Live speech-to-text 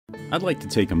I'd like to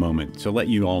take a moment to let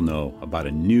you all know about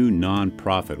a new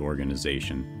non-profit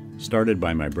organization started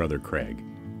by my brother Craig.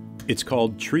 It's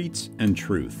called Treats and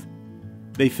Truth.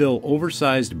 They fill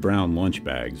oversized brown lunch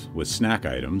bags with snack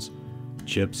items,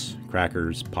 chips,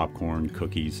 crackers, popcorn,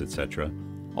 cookies, etc.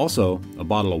 Also, a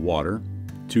bottle of water,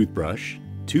 toothbrush,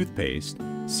 toothpaste,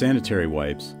 sanitary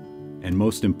wipes, and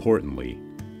most importantly,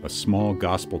 a small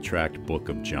gospel tract book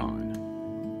of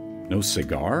John. No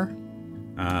cigar?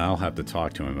 I'll have to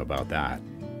talk to him about that.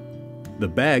 The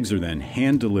bags are then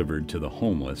hand-delivered to the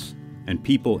homeless and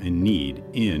people in need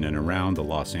in and around the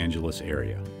Los Angeles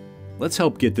area. Let's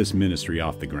help get this ministry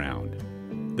off the ground.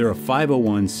 They're a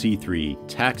 501c3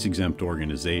 tax-exempt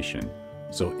organization,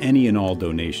 so any and all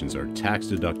donations are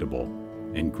tax-deductible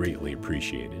and greatly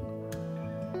appreciated.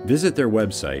 Visit their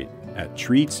website at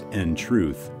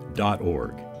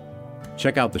treatsandtruth.org.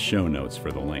 Check out the show notes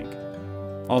for the link.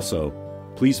 Also,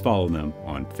 please follow them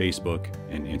on Facebook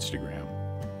and Instagram.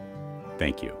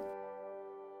 Thank you.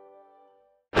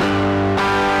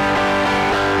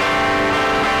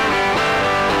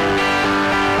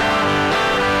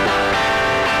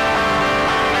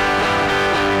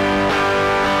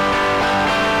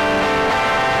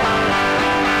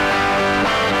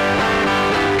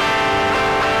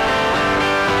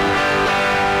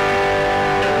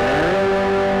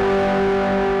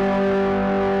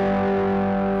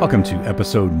 Welcome to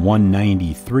episode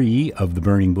 193 of the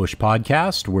Burning Bush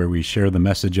Podcast, where we share the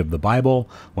message of the Bible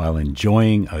while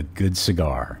enjoying a good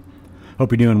cigar.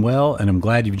 Hope you're doing well, and I'm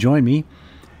glad you've joined me.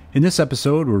 In this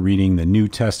episode, we're reading the New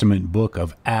Testament book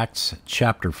of Acts,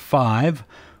 chapter 5,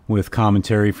 with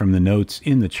commentary from the notes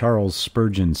in the Charles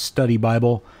Spurgeon Study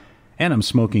Bible, and I'm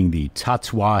smoking the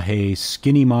Tatuaje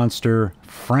Skinny Monster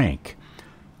Frank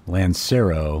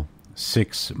Lancero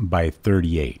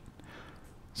 6x38.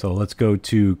 So let's go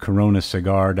to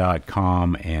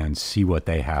coronacigar.com and see what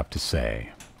they have to say.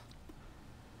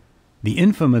 The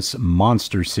infamous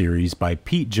Monster series by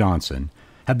Pete Johnson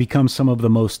have become some of the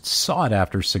most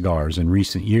sought-after cigars in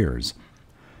recent years.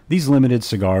 These limited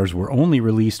cigars were only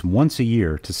released once a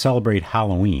year to celebrate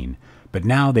Halloween, but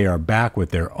now they are back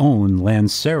with their own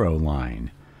Lancero line.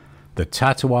 The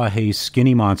Tatuaje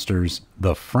Skinny Monsters,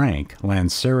 the Frank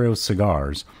Lancero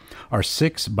cigars, are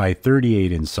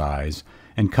 6x38 in size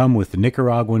and come with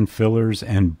Nicaraguan fillers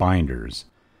and binders.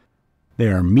 They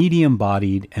are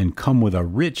medium-bodied and come with a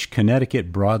rich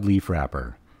Connecticut broadleaf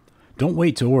wrapper. Don't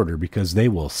wait to order because they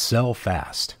will sell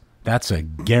fast. That's a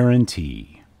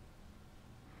guarantee.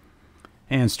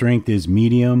 And strength is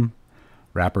medium,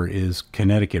 wrapper is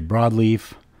Connecticut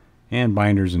broadleaf, and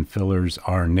binders and fillers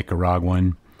are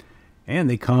Nicaraguan. And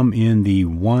they come in the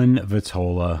one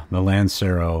Vitola, the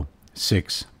Lancero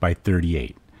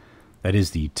 6x38. That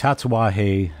is the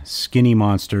Tatuaje Skinny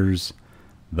Monsters,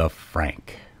 the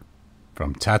Frank,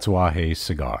 from Tatuaje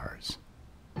Cigars.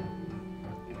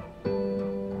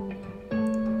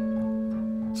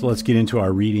 So let's get into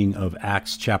our reading of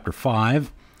Acts chapter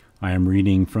 5. I am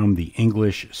reading from the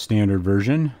English Standard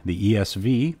Version, the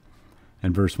ESV,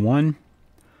 and verse 1.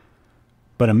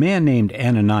 But a man named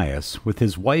Ananias, with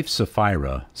his wife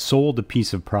Sapphira, sold a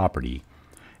piece of property,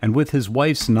 and with his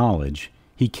wife's knowledge,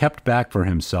 he kept back for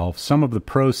himself some of the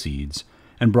proceeds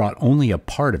and brought only a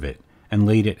part of it and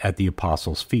laid it at the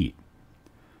apostles' feet.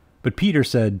 But Peter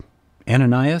said,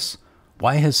 Ananias,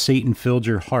 why has Satan filled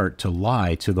your heart to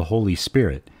lie to the Holy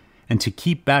Spirit and to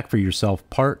keep back for yourself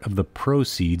part of the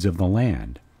proceeds of the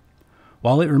land?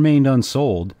 While it remained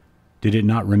unsold, did it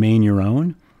not remain your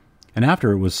own? And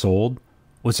after it was sold,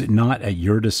 was it not at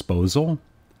your disposal?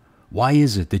 Why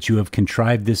is it that you have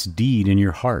contrived this deed in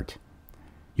your heart?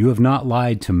 You have not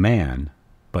lied to man,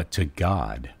 but to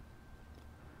God.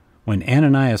 When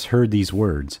Ananias heard these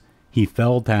words, he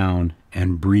fell down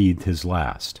and breathed his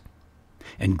last.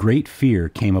 And great fear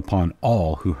came upon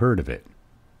all who heard of it.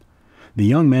 The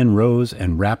young men rose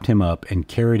and wrapped him up and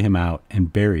carried him out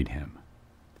and buried him.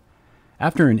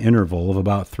 After an interval of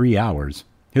about 3 hours,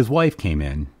 his wife came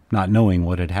in, not knowing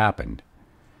what had happened.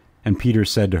 And Peter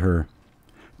said to her,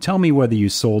 Tell me whether you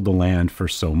sold the land for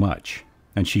so much.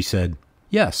 And she said,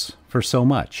 Yes, for so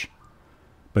much.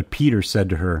 But Peter said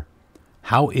to her,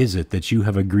 How is it that you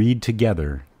have agreed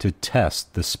together to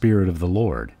test the Spirit of the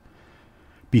Lord?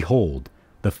 Behold,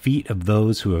 the feet of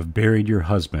those who have buried your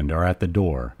husband are at the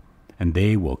door, and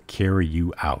they will carry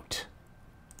you out.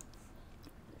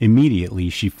 Immediately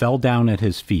she fell down at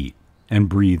his feet and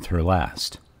breathed her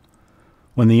last.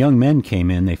 When the young men came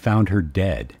in, they found her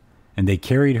dead, and they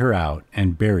carried her out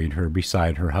and buried her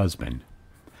beside her husband.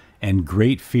 And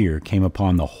great fear came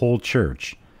upon the whole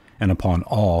church and upon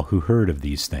all who heard of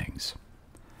these things.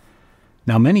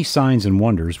 Now many signs and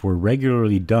wonders were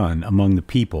regularly done among the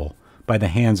people by the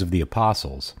hands of the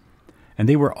apostles, and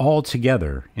they were all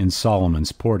together in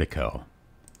Solomon's portico.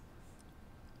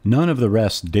 None of the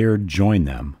rest dared join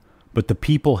them, but the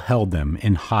people held them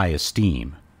in high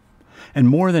esteem. And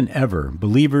more than ever,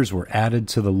 believers were added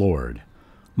to the Lord,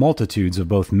 multitudes of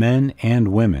both men and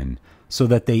women, so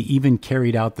that they even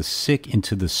carried out the sick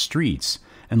into the streets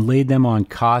and laid them on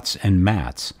cots and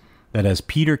mats, that as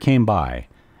Peter came by,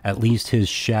 at least his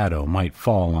shadow might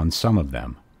fall on some of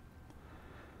them.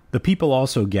 The people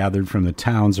also gathered from the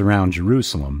towns around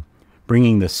Jerusalem,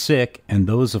 bringing the sick and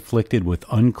those afflicted with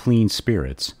unclean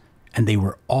spirits, and they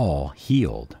were all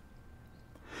healed.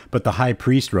 But the high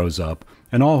priest rose up,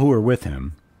 and all who were with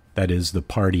him, that is, the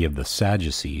party of the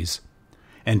Sadducees,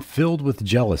 and filled with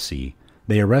jealousy,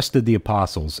 they arrested the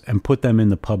apostles and put them in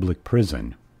the public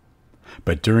prison.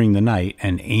 But during the night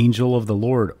an angel of the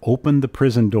Lord opened the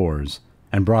prison doors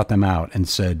and brought them out and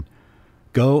said,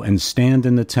 "Go and stand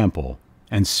in the temple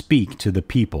and speak to the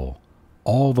people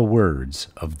all the words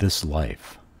of this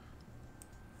life."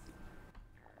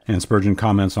 And Spurgeon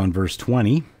comments on verse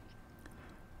 20,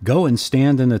 "Go and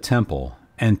stand in the temple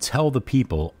and tell the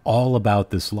people all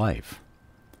about this life."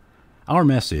 Our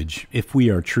message, if we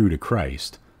are true to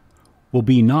Christ, will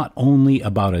be not only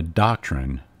about a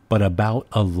doctrine, but about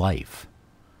a life.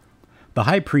 The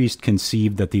high priest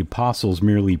conceived that the apostles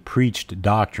merely preached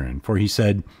doctrine, for he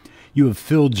said, "You have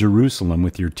filled Jerusalem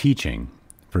with your teaching,"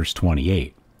 verse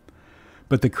 28.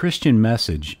 But the Christian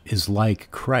message is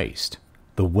like Christ,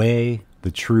 the way,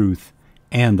 the truth,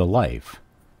 and the life.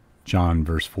 John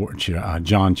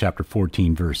chapter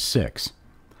 14, verse 6.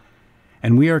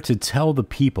 And we are to tell the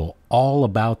people all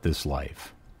about this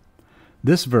life.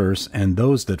 This verse and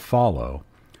those that follow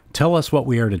tell us what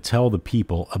we are to tell the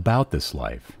people about this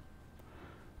life.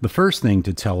 The first thing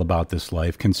to tell about this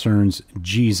life concerns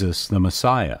Jesus the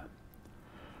Messiah.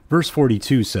 Verse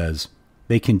 42 says,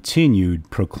 "They continued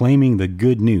proclaiming the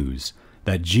good news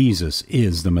that Jesus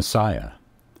is the Messiah."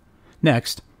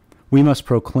 Next, we must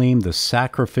proclaim the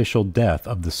sacrificial death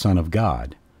of the Son of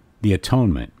God, the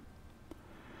atonement.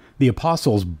 The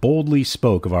apostles boldly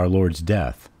spoke of our Lord's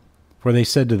death, for they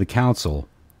said to the council,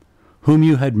 "Whom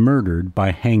you had murdered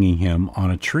by hanging him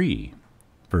on a tree."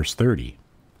 Verse 30.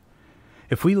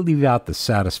 If we leave out the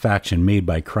satisfaction made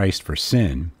by Christ for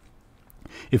sin,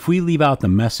 if we leave out the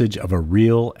message of a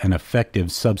real and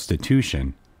effective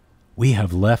substitution, we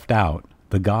have left out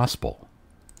the gospel.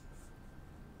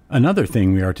 Another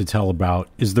thing we are to tell about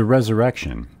is the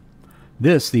resurrection.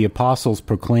 This the apostles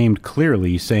proclaimed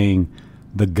clearly, saying,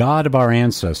 "The God of our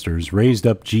ancestors raised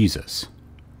up Jesus."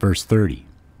 Verse 30.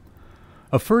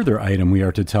 A further item we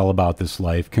are to tell about this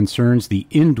life concerns the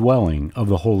indwelling of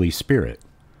the Holy Spirit.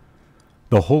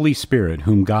 The Holy Spirit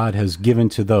whom God has given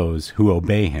to those who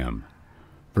obey him.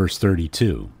 Verse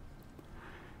 32.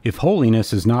 If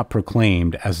holiness is not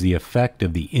proclaimed as the effect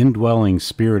of the indwelling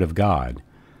Spirit of God,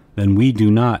 then we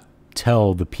do not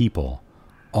tell the people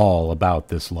all about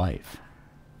this life.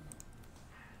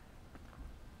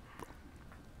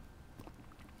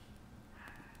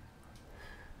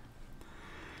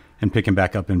 And picking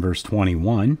back up in verse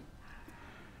 21,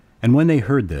 "And when they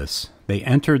heard this, they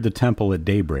entered the temple at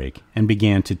daybreak and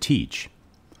began to teach.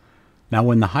 Now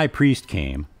when the high priest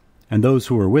came, and those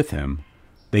who were with him,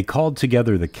 they called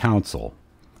together the council,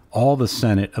 all the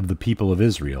senate of the people of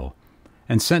Israel,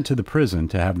 and sent to the prison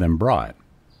to have them brought.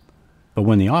 But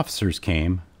when the officers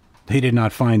came, they did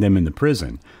not find them in the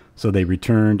prison, so they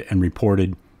returned and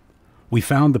reported, 'We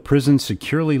found the prison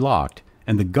securely locked,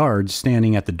 and the guards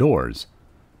standing at the doors.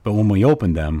 But when we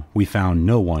opened them, we found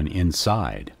no one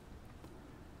inside.'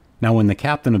 Now when the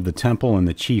captain of the temple and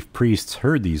the chief priests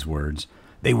heard these words,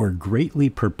 they were greatly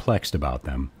perplexed about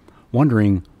them,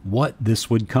 wondering what this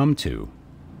would come to.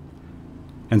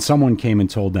 And someone came and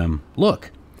told them,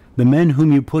 'Look, the men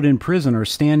whom you put in prison are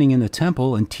standing in the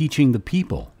temple and teaching the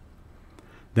people.'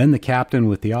 Then the captain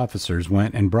with the officers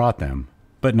went and brought them,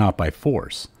 but not by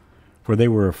force, for they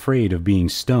were afraid of being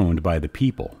stoned by the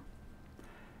people.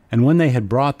 And when they had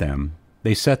brought them,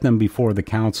 they set them before the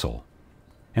council.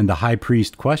 And the high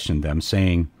priest questioned them,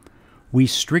 saying, 'We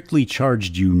strictly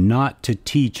charged you not to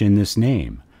teach in this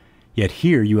name. Yet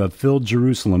here you have filled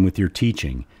Jerusalem with your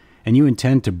teaching, and you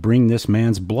intend to bring this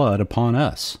man's blood upon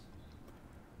us.'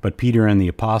 But Peter and the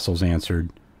apostles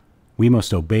answered, 'We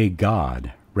must obey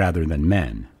God rather than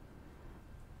men.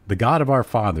 The God of our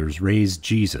fathers raised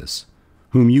Jesus,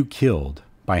 whom you killed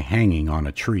by hanging on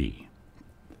a tree.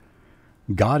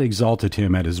 God exalted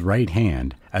him at his right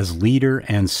hand as leader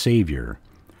and Savior,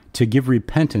 to give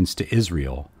repentance to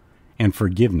Israel and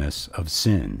forgiveness of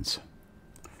sins."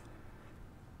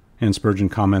 And Spurgeon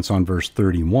comments on verse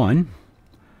 31,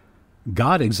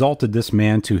 God exalted this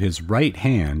man to his right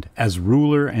hand as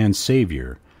ruler and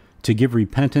Savior to give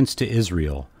repentance to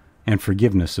Israel and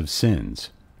forgiveness of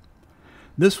sins.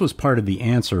 This was part of the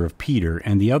answer of Peter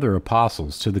and the other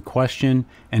apostles to the question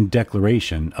and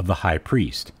declaration of the high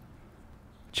priest.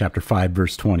 Chapter 5,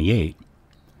 verse 28.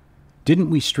 Didn't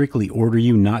we strictly order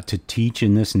you not to teach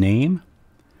in this name?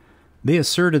 They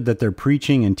asserted that their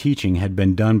preaching and teaching had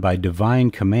been done by divine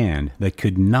command that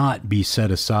could not be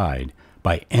set aside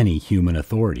by any human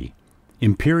authority,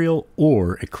 imperial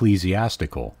or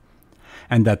ecclesiastical,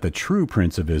 and that the true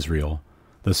Prince of Israel,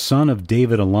 the Son of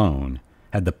David alone,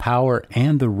 had the power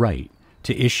and the right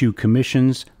to issue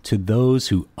commissions to those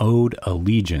who owed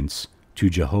allegiance to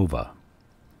Jehovah.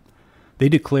 They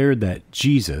declared that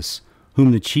Jesus,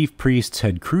 whom the chief priests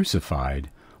had crucified,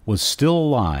 was still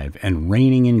alive and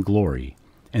reigning in glory,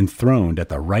 enthroned at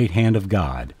the right hand of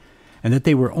God, and that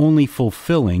they were only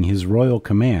fulfilling his royal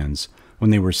commands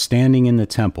when they were standing in the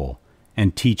temple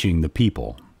and teaching the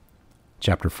people.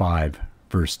 Chapter 5,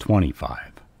 verse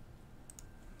 25.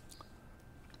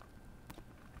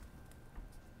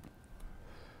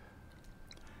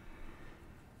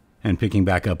 And picking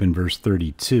back up in verse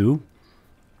 32,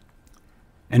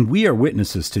 and we are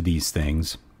witnesses to these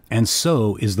things, and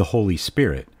so is the Holy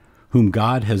Spirit, whom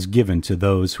God has given to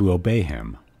those who obey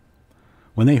him.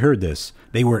 When they heard this,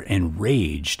 they were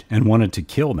enraged and wanted to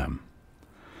kill them.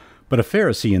 But a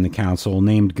Pharisee in the council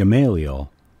named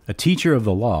Gamaliel, a teacher of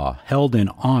the law held in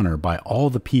honor by all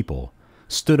the people,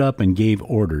 stood up and gave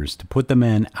orders to put the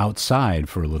men outside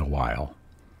for a little while.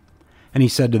 And he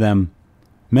said to them,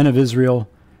 Men of Israel,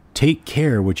 take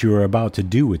care what you are about to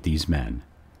do with these men.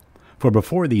 For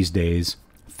before these days,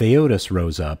 Theudas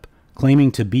rose up,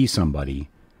 claiming to be somebody,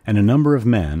 and a number of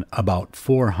men, about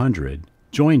 400,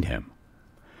 joined him.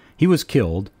 He was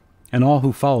killed, and all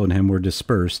who followed him were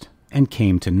dispersed and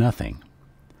came to nothing.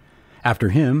 After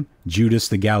him, Judas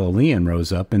the Galilean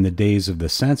rose up in the days of the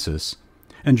census,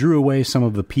 and drew away some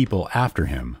of the people after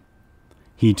him.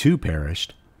 He too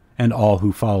perished, and all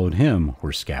who followed him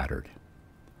were scattered.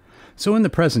 So in the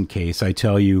present case, I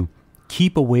tell you,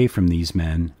 keep away from these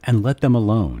men and let them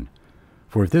alone.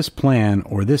 For if this plan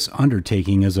or this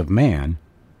undertaking is of man,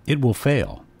 it will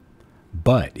fail.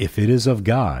 But if it is of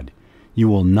God, you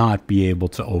will not be able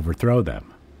to overthrow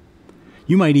them.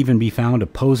 You might even be found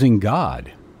opposing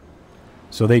God.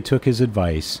 So they took his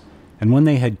advice, and when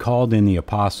they had called in the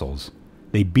apostles,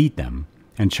 they beat them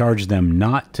and charged them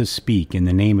not to speak in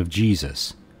the name of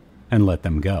Jesus, and let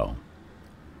them go.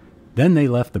 Then they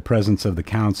left the presence of the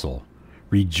council,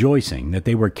 rejoicing that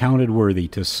they were counted worthy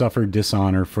to suffer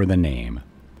dishonor for the name.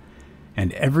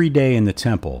 And every day in the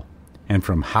temple, and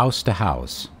from house to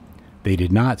house, they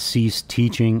did not cease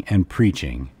teaching and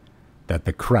preaching that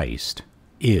the Christ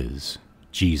is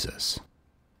Jesus.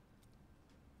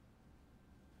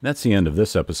 That's the end of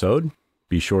this episode.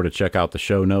 Be sure to check out the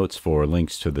show notes for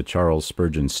links to the Charles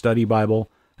Spurgeon Study Bible,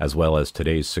 as well as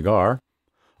today's cigar.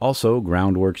 Also,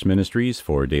 Groundworks Ministries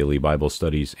for daily Bible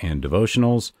studies and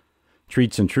devotionals,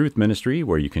 Treats and Truth Ministry,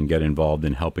 where you can get involved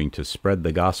in helping to spread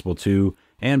the gospel to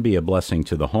and be a blessing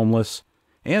to the homeless,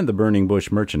 and the Burning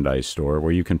Bush merchandise store,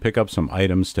 where you can pick up some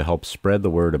items to help spread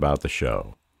the word about the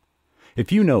show.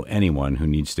 If you know anyone who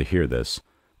needs to hear this,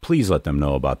 please let them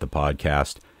know about the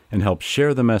podcast and help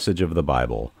share the message of the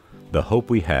Bible, the hope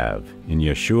we have in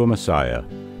Yeshua Messiah,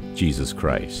 Jesus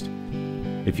Christ.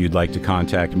 If you'd like to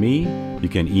contact me, you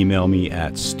can email me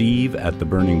at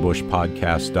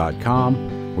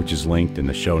steve@theburningbushpodcast.com, which is linked in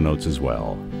the show notes as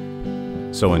well.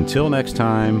 So until next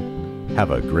time,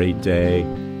 have a great day,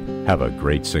 have a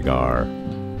great cigar,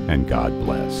 and God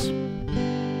bless.